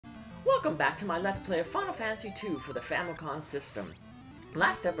Welcome back to my Let's Play of Final Fantasy II for the Famicom system.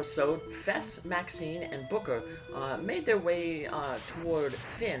 Last episode, Fess, Maxine, and Booker made their way toward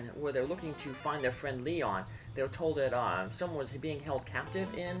Fynn, where they're looking to find their friend Leon. They were told that someone was being held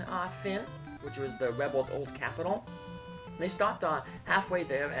captive in Fynn, which was the rebels' old capital. They stopped halfway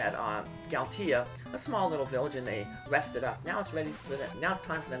there at Galtia, a small little village, and they rested up. Now it's ready for them. Now it's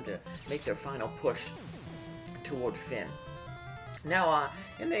time for them to make their final push toward Fynn. Now,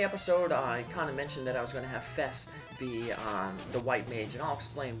 in the episode, I kind of mentioned that I was going to have Fess be the White Mage, and I'll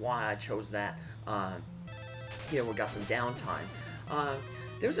explain why I chose that. Here we got some downtime.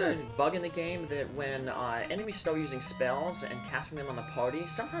 There's a bug in the game that when enemies start using spells and casting them on the party,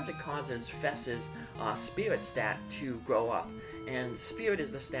 sometimes it causes Fess's spirit stat to grow up. And spirit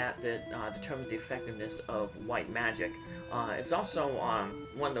is the stat that determines the effectiveness of white magic. It's also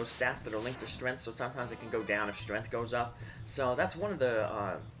one of those stats that are linked to strength, so sometimes it can go down if strength goes up. So that's one of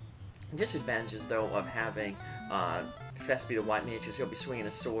the disadvantages, though, of having Fess be the white mage, because he'll be swinging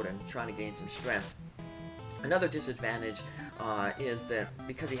a sword and trying to gain some strength. Another disadvantage is that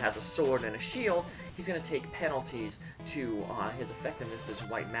because he has a sword and a shield, he's going to take penalties to his effectiveness as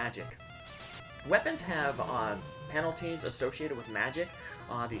white magic. Weapons have penalties associated with magic,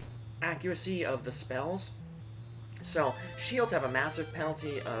 the accuracy of the spells. So shields have a massive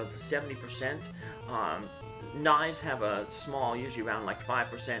penalty of 70%. Knives have a small, usually around like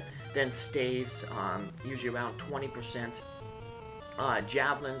 5%. Then staves, usually around 20%.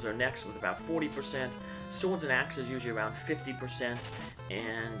 Javelins are next with about 40%. Swords and axes usually around 50%.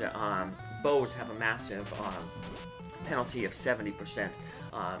 And bows have a massive penalty of 70%.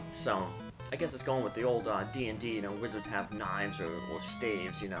 So I guess it's going with the old D&D, you know, wizards have knives or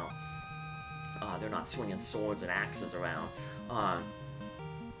staves, you know. They're not swinging swords and axes around.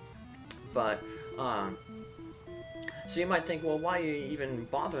 So you might think, well, why are you even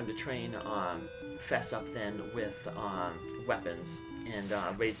bothering to train Fess up then with weapons and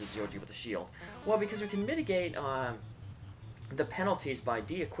raise his agility with a shield? Well, because we can mitigate the penalties by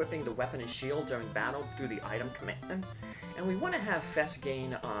de-equipping the weapon and shield during battle through the item command. And we want to have Fess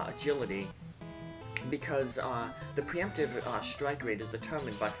gain agility because the preemptive strike rate is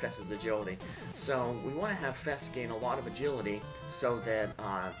determined by Fess's agility. So we want to have Fess gain a lot of agility so that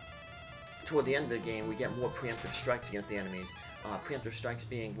toward the end of the game we get more preemptive strikes against the enemies. Preemptive strikes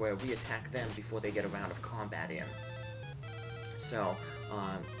being where we attack them before they get a round of combat in. So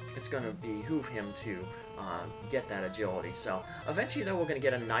it's going to behoove him to get that agility. So eventually, though, we're going to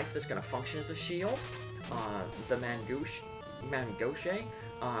get a knife that's going to function as a shield, the Mangoshe,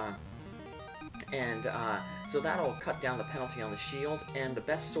 and so that'll cut down the penalty on the shield, and the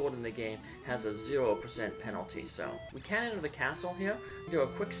best sword in the game has a 0% penalty. So we can enter the castle here, do a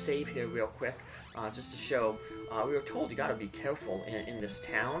quick save here real quick, just to show, we were told you gotta be careful in this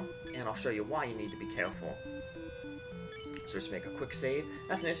town, and I'll show you why you need to be careful. So just make a quick save.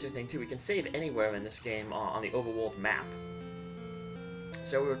 That's an interesting thing too, we can save anywhere in this game on the overworld map.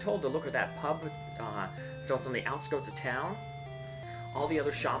 So we were told to look at that pub, so it's on the outskirts of town. All the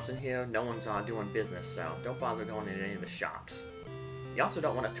other shops in here, no one's doing business, so don't bother going into any of the shops. You also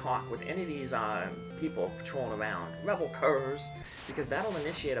don't want to talk with any of these people patrolling around, rebel curs, because that'll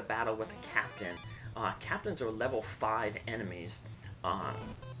initiate a battle with a captain. Captains are level 5 enemies.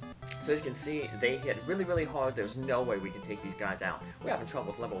 So as you can see, they hit really, really hard. There's no way we can take these guys out. We're having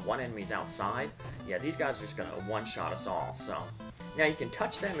trouble with level 1 enemies outside. Yeah, these guys are just going to one-shot us all, so. Now you can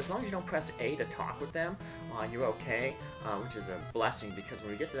touch them, as long as you don't press A to talk with them, you're okay, which is a blessing, because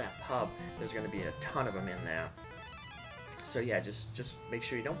when we get to that pub, there's going to be a ton of them in there. So yeah, just make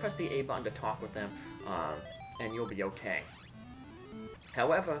sure you don't press the A button to talk with them, and you'll be okay.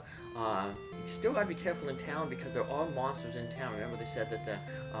 However, you still got to be careful in town, because there are monsters in town. Remember they said that the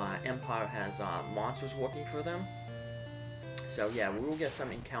Empire has monsters working for them? So yeah, we will get some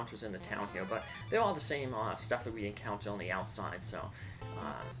encounters in the town here, but they're all the same stuff that we encounter on the outside, so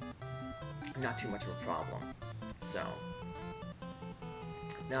not too much of a problem. So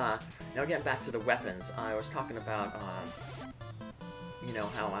now getting back to the weapons, I was talking about you know,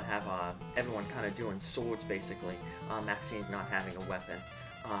 how I have everyone kind of doing swords basically. Maxine's not having a weapon,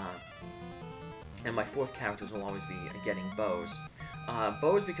 and my fourth characters will always be getting bows.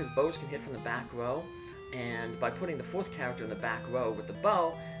 Bows, because bows can hit from the back row. And by putting the fourth character in the back row with the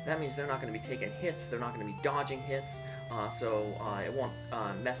bow, that means they're not going to be taking hits, they're not going to be dodging hits, so it won't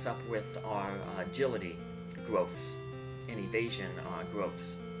mess up with our agility growths and evasion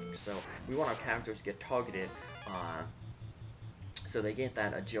growths. So we want our characters to get targeted so they get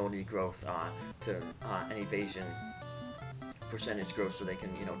that agility growth to an evasion percentage growth, so they can,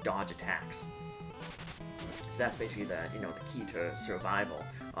 you know, dodge attacks. So that's basically the, you know, the key to survival.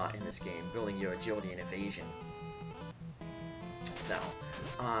 in this game, building your agility and evasion. So,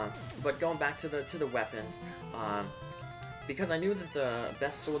 but going back to the weapons, because I knew that the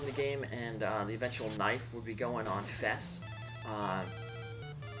best sword in the game and the eventual knife would be going on Fess,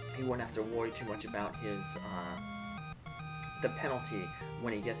 he wouldn't have to worry too much about his the penalty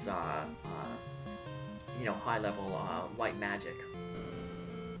when he gets you know, high level white magic.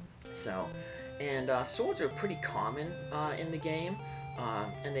 So, and swords are pretty common in the game,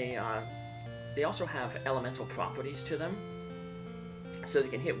 and they also have elemental properties to them, so they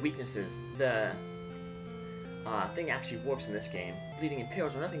can hit weaknesses. The thing actually works in this game. Bleeding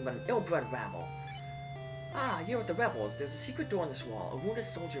Imperials are nothing but an ill-bred rabble. Ah, you're with the rebels. There's a secret door in this wall. A wounded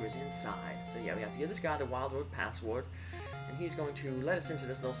soldier is inside. So yeah, we have to give this guy the Wild Road password, and he's going to let us into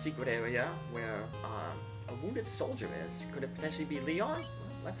this little secret area where a wounded soldier is. Could it potentially be Leon? Well,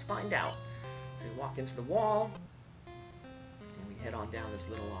 let's find out. So we walk into the wall, and we head on down this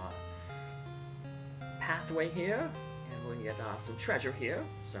little pathway here, and we're gonna get some treasure here,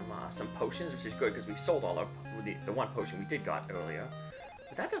 some potions, which is good because we sold all our the one potion we did got earlier.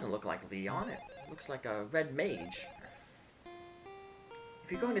 But that doesn't look like Leon. It looks like a red mage.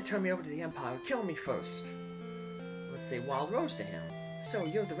 If you're going to turn me over to the Empire, kill me first. Let's say Wild Rose to him. So,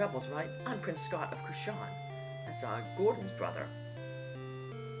 you're the rebels, right? I'm Prince Scott of Kashuon. That's Gordon's brother.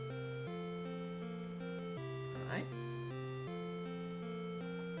 Alright.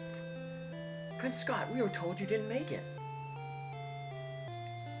 Prince Scott, we were told you didn't make it.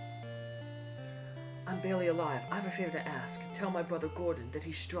 I'm barely alive. I have a favor to ask. Tell my brother Gordon that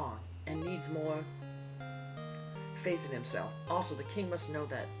he's strong and needs more faith in himself. Also, the king must know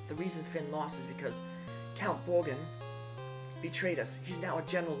that the reason Fynn lost is because Count Borgen betrayed us. He's now a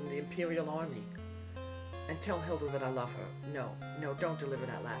general in the Imperial army. And tell Hilda that I love her. No, don't deliver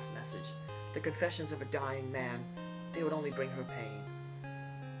that last message. The confessions of a dying man, they would only bring her pain.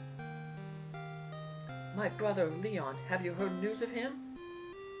 My brother, Leon, have you heard news of him?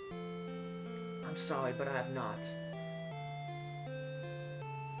 I'm sorry, but I have not.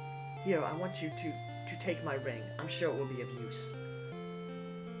 Here, I want you to take my ring. I'm sure it will be of use.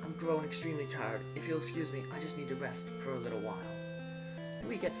 I'm grown extremely tired. If you'll excuse me, I just need to rest for a little while. And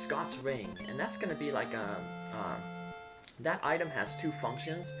we get Scott's ring, and that's going to be like a... that item has two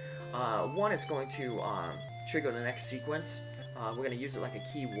functions. One, it's going to trigger the next sequence. We're going to use it like a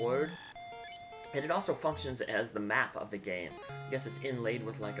keyword. And it also functions as the map of the game. I guess it's inlaid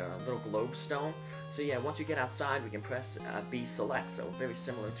with like a little globe stone. So yeah, once you get outside, we can press B select, so very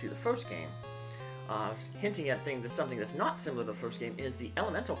similar to the first game. Hinting at something that's not similar to the first game is the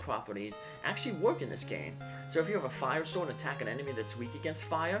elemental properties actually work in this game. So if you have a fire sword and attack an enemy that's weak against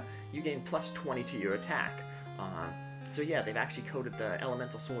fire, you gain plus 20 to your attack. So yeah, they've actually coded the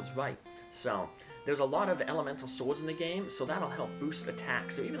elemental swords right. So there's a lot of elemental swords in the game, so that'll help boost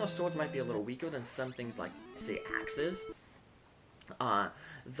attack. So even though swords might be a little weaker than some things like, say, axes,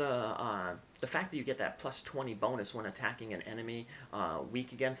 the fact that you get that plus 20 bonus when attacking an enemy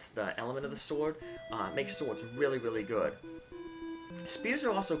weak against the element of the sword makes swords really, really good. Spears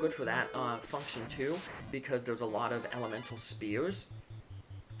are also good for that function too, because there's a lot of elemental spears.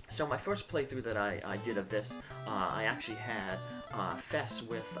 So my first playthrough that I did of this, I actually had Fess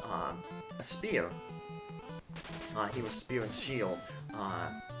with a spear. He was spear and shield.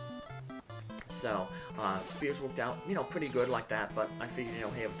 So spears worked out, you know, pretty good like that. But I figured, you know,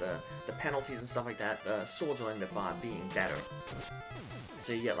 hey, with the penalties and stuff like that, the swords will end up being better.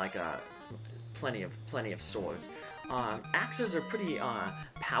 So you get like plenty of swords. Axes are pretty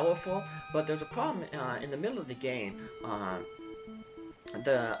powerful, but there's a problem in the middle of the game.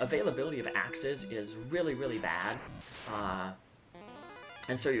 The availability of axes is really, really bad,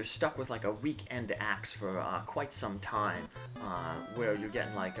 and so you're stuck with like a weak end axe for quite some time, where you're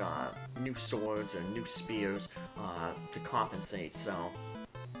getting like new swords or new spears to compensate. So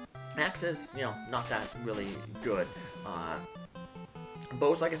axes, you know, not that really good.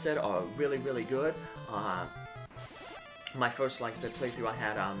 Bows, like I said, are really, really good. My first, like I said, playthrough, I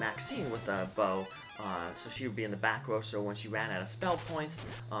had Maxine with a bow. So she would be in the back row, so when she ran out of spell points,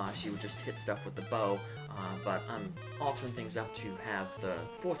 she would just hit stuff with the bow. But I'm altering things up to have the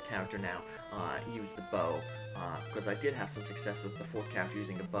fourth character now use the bow, because I did have some success with the fourth character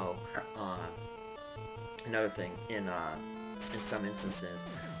using a bow. Another thing, in some instances.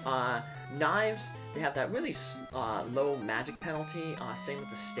 Knives, they have that really low magic penalty, same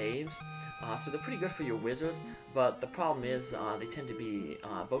with the staves. So they're pretty good for your wizards, but the problem is they tend to be,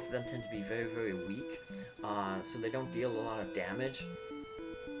 both of them tend to be very, very weak, so they don't deal a lot of damage.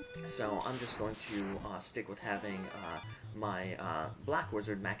 So I'm just going to stick with having my black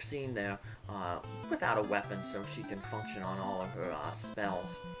wizard Maxine there without a weapon, so she can function on all of her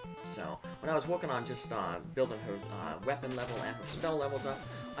spells. So when I was working on just building her weapon level and her spell levels up,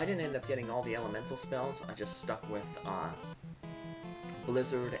 I didn't end up getting all the elemental spells. I just stuck with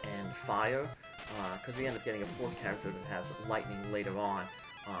Blizzard and Fire, because we end up getting a fourth character that has lightning later on,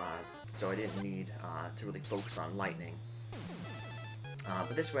 so I didn't need to really focus on lightning.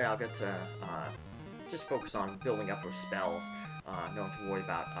 But this way I'll get to just focus on building up her spells, no have to worry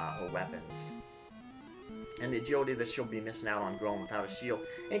about her weapons. And the agility that she'll be missing out on growing without a shield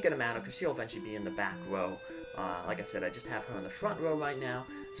ain't gonna matter, because she'll eventually be in the back row. Like I said, I just have her in the front row right now,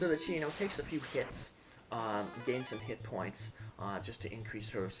 so that she, takes a few hits, gains some hit points, just to increase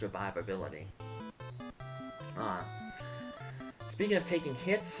her survivability. Speaking of taking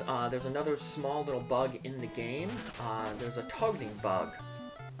hits, there's another small little bug in the game. There's a targeting bug.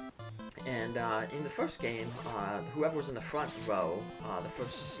 And in the first game, whoever was in the front row, the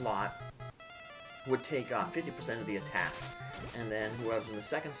first slot, would take 50% of the attacks. And then whoever's in the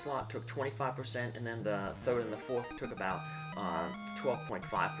second slot took 25%, and then the third and the fourth took about 12.5%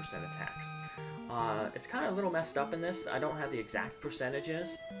 attacks. It's kind of a little messed up in this. I don't have the exact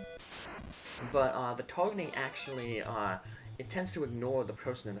percentages. But the targeting actually, it tends to ignore the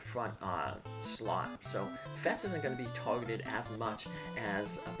person in the front slot. So Fess isn't going to be targeted as much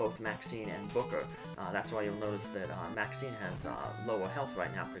as both Maxine and Booker. That's why you'll notice that Maxine has lower health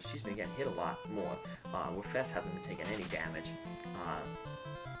right now, because she's been getting hit a lot more, where Fess hasn't been taking any damage.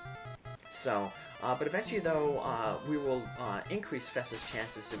 But eventually, though, we will increase Fess's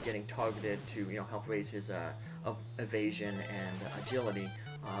chances of getting targeted to, help raise his evasion and agility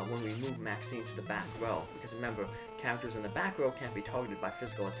when we move Maxine to the back row. Because remember, characters in the back row can't be targeted by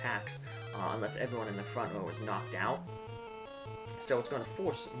physical attacks unless everyone in the front row is knocked out. So it's going to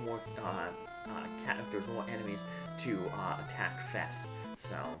force more characters, more enemies to attack Fess.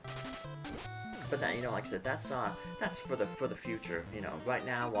 So, but that, like I said, that's for the future. Right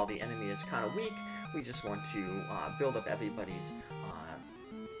now, while the enemy is kind of weak, we just want to build up everybody's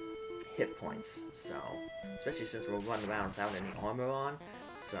hit points. So, especially since we'll run around without any armor on.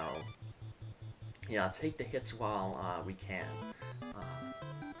 So, let's take the hits while we can.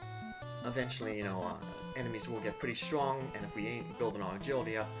 Eventually, enemies will get pretty strong, and if we ain't building our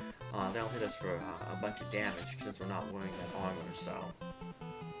agility up, they'll hit us for a bunch of damage since we're not wearing that armor. So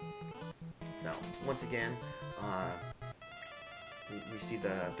once again, we see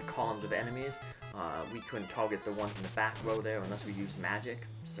the columns of enemies. We couldn't target the ones in the back row there unless we used magic.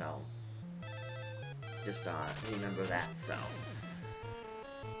 So just remember that. So.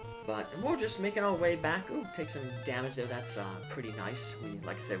 But we're just making our way back. Ooh, take some damage there. That's pretty nice.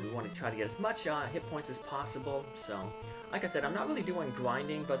 Like I said, we want to try to get as much hit points as possible. So, like I said, I'm not really doing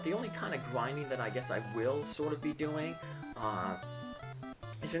grinding, but the only kind of grinding that I guess I will sort of be doing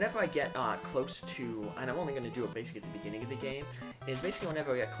is whenever I get close to, and I'm only going to do it basically at the beginning of the game, is basically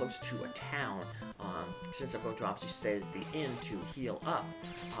whenever I get close to a town, since I'm going to obviously stay at the inn to heal up,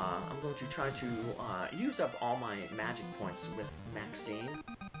 I'm going to try to use up all my magic points with Maxine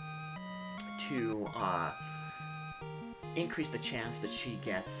to increase the chance that she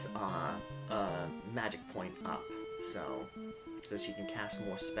gets a magic point up, so she can cast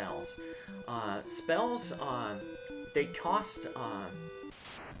more spells. Spells, they cost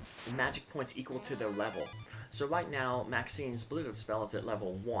magic points equal to their level. So right now, Maxine's Blizzard spell is at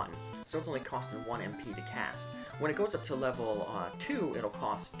level 1, so it's only costing 1 MP to cast. When it goes up to level 2, it'll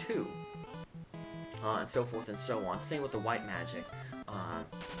cost 2, and so forth and so on. Same with the white magic.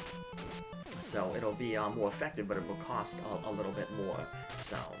 So it'll be more effective, but it will cost a little bit more.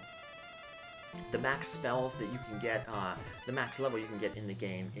 So the max spells that you can get, the max level you can get in the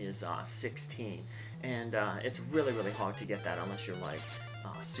game is 16, and it's really hard to get that unless you're like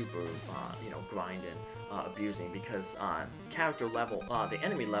super, grinding, abusing, because character level, the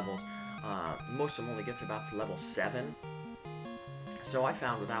enemy levels, most of them only gets about to level 7. So I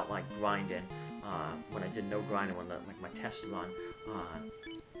found without like grinding, when I did no grinding when my test run,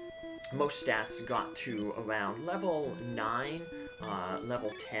 most stats got to around level 9,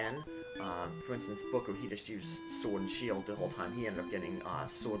 level 10. For instance, Booker, he just used sword and shield the whole time. He ended up getting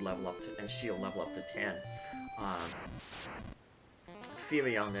sword level up to and shield level up to 10.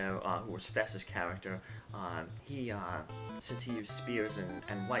 Firion there, who was Fess's character, he, since he used spears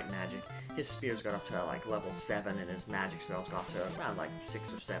and white magic, his spears got up to like level 7, and his magic spells got to around like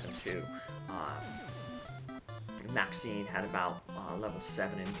 6 or 7 too. Maxine had about level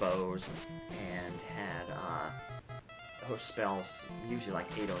 7 in bows, and had her spells usually like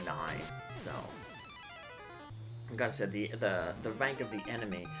 8 or 9, so like I said, the rank of the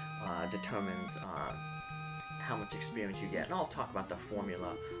enemy determines how much experience you get. And I'll talk about the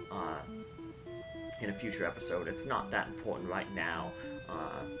formula in a future episode. It's not that important right now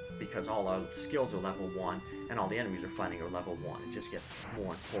because all our skills are level 1 and all the enemies we're fighting are level 1. It just gets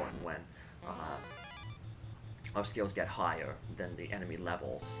more important when our skills get higher than the enemy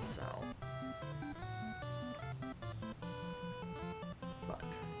levels. So,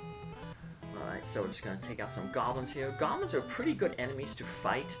 alright, so we're just going to take out some goblins here. Goblins are pretty good enemies to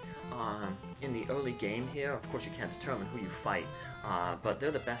fight in the early game here. Of course, you can't determine who you fight, but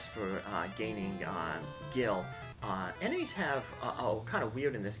they're the best for gaining gil. Enemies have, kind of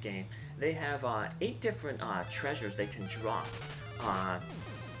weird in this game, they have 8 different treasures they can drop.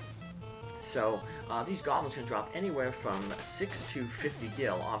 So these goblins can drop anywhere from 6 to 50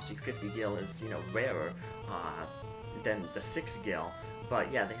 gil. Obviously 50 gil is, rarer than the 6 gil. But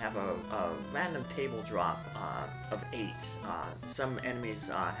yeah, they have a random table drop of 8. Some enemies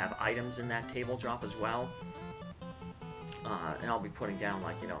have items in that table drop as well. And I'll be putting down,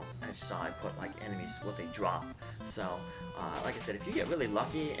 like, as you saw, I put, like, enemies, what they drop. So, like I said, if you get really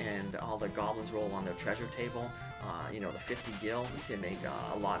lucky and all the goblins roll on their treasure table, the 50 gil, you can make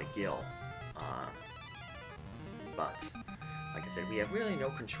a lot of gil. But, like I said, we have really no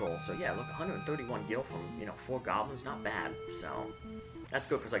control. So, yeah, look, 131 gil from, 4 goblins, not bad. So, that's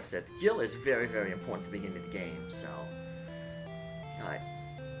good, because, like I said, gil is very, very important at the beginning of the game. So, alright.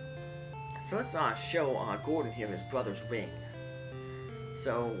 So let's show Gordon here his brother's ring.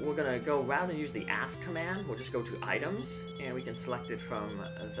 So we're going to go, rather than use the ask command, we'll just go to items, and we can select it from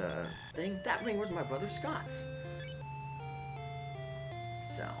the thing. That ring was my brother Scott's.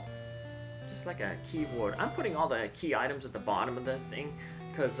 So, just like a keyword. I'm putting all the key items at the bottom of the thing,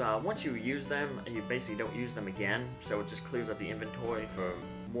 because once you use them, you basically don't use them again, so it just clears up the inventory for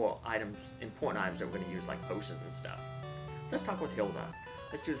more items, important items that we're going to use, like potions and stuff. So let's talk with Hilda.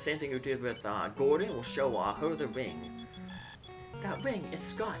 Let's do the same thing we did with Gordon. We'll show her the ring. That ring, it's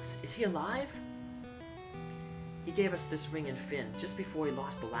Scott's. Is he alive? He gave us this ring in Fynn just before he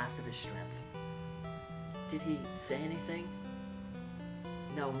lost the last of his strength. Did he say anything?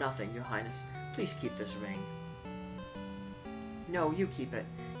 No, nothing, Your Highness. Please keep this ring. No, you keep it.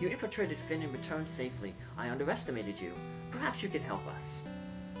 You infiltrated Fynn and returned safely. I underestimated you. Perhaps you can help us.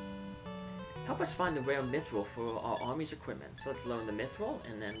 Help us find the rare mithril for our army's equipment. So let's learn the mithril,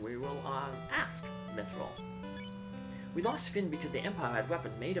 and then we will ask mithril. We lost Fynn because the Empire had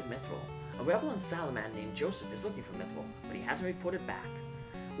weapons made of mithril. A rebel in Salaman named Joseph is looking for mithril, but he hasn't reported back.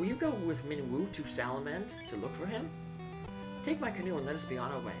 Will you go with Minwu to Salaman to look for him? Take my canoe and let us be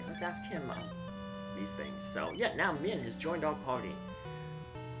on our way. Let's ask him these things. So, yeah, now Min has joined our party.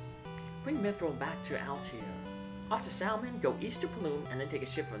 Bring mithril back to Altir. Off to Salman, go east to Paloom, and then take a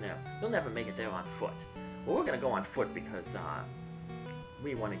ship from there. You'll never make it there on foot. Well, we're going to go on foot because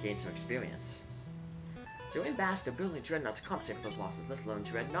we want to gain some experience. So in Bass, they're building a dreadnought to compensate for those losses. Let's learn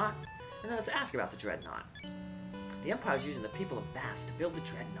dreadnought, and then let's ask about the dreadnought. The Empire is using the people of Bass to build the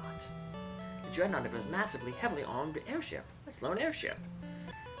dreadnought. The dreadnought is a massively, heavily armed airship. Let's learn airship.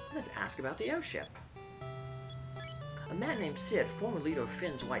 And let's ask about the airship. A man named Sid, former leader of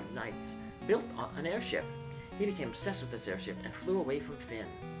Finn's White Knights, built an airship. He became obsessed with this airship and flew away from Fynn.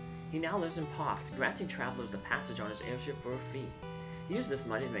 He now lives in Poft, granting travelers the passage on his airship for a fee. He used this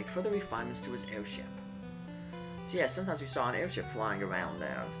money to make further refinements to his airship. So yeah, sometimes we saw an airship flying around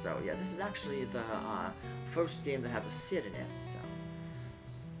there. So yeah, this is actually the first game that has a Sid in it. So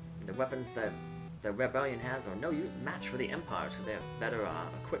the weapons that the Rebellion has are no match for the Empires because they have better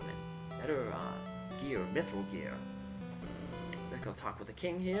equipment, better gear, mithril gear. Let's go talk with the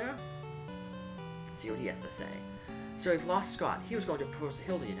king here. See what he has to say. So we've lost Scott. He was going to propose to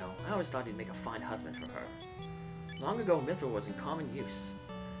Hilda, I always thought he'd make a fine husband for her. Long ago, mithril was in common use.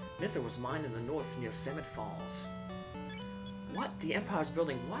 Mithril was mined in the north near Summit Falls. What? The Empire's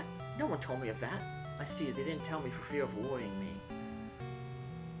building what? No one told me of that. I see, they didn't tell me for fear of worrying me.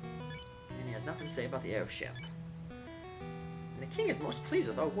 And he has nothing to say about the airship. And the king is most pleased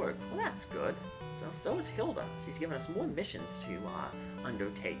with our work. Well, that's good. So is Hilda. She's given us more missions to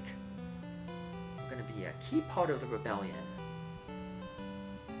undertake. Going to be a key part of the rebellion.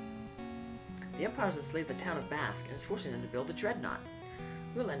 The Empire has enslaved the town of Basque and is forcing them to build a dreadnought.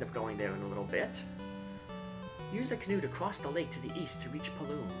 We'll end up going there in a little bit. Use the canoe to cross the lake to the east to reach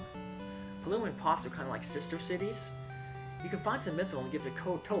Paloom. Paloom and Poft are kind of like sister cities. You can find some mithril and give it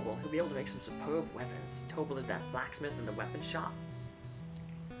to Tobal. He'll be able to make some superb weapons. Tobal is that blacksmith in the weapon shop.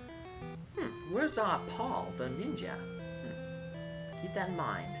 Where's Paul, the ninja? Keep that in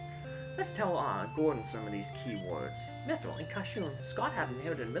mind. Let's tell Gordon some of these key words. Mithril. In Kashuon, Scott had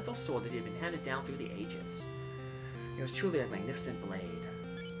inherited a mithril sword that he had been handed down through the ages. It was truly a magnificent blade.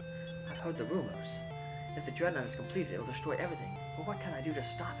 I've heard the rumors. If the dreadnought is completed, it will destroy everything. But what can I do to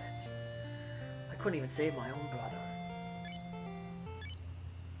stop it? I couldn't even save my own brother.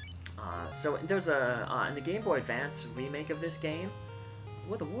 So there's in the Game Boy Advance remake of this game,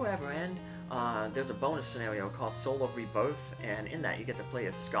 Will the War Ever End? There's a bonus scenario called Soul of Rebirth, and in that you get to play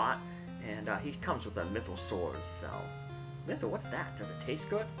as Scott, and he comes with a mithril sword, so... Mithril, what's that? Does it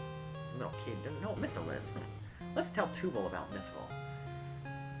taste good? Little kid doesn't know what mithril is. Let's tell Tubal about mithril.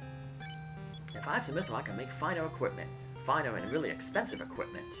 If I had some mithril, I could make finer equipment. Finer and really expensive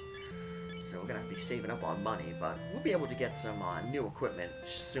equipment. So we're gonna have to be saving up on money, but we'll be able to get some new equipment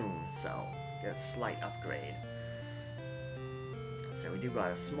soon, so get a slight upgrade. So we do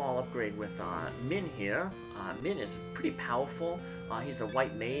got a small upgrade with Min here. Min is pretty powerful. He's a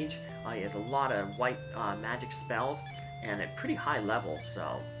white mage. He has a lot of white magic spells, and at pretty high levels,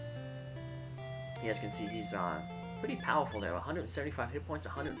 so you guys can see he's pretty powerful there. 175 hit points,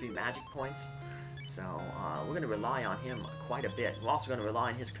 103 magic points. So we're going to rely on him quite a bit. We're also going to rely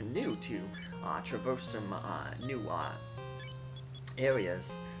on his canoe to traverse some new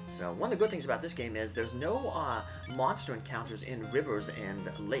areas. So one of the good things about this game is there's no monster encounters in rivers and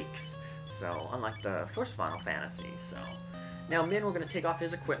lakes. So unlike the first Final Fantasy. So now Min, we're going to take off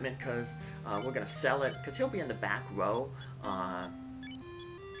his equipment because we're going to sell it because he'll be in the back row.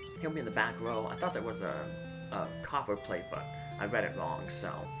 He'll be in the back row. I thought that was a copper plate, but I read it wrong.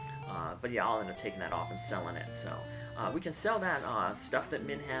 So. But yeah, I'll end up taking that off and selling it. So we can sell that stuff that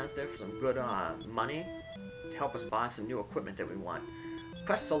Min has there for some good money to help us buy some new equipment that we want.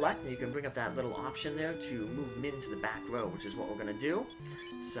 Press select and you can bring up that little option there to move Min to the back row, which is what we're going to do.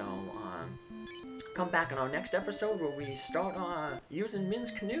 So come back in our next episode where we start using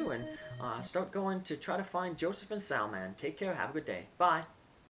Min's canoe and start going to try to find Joseph and Salman. Take care, have a good day. Bye.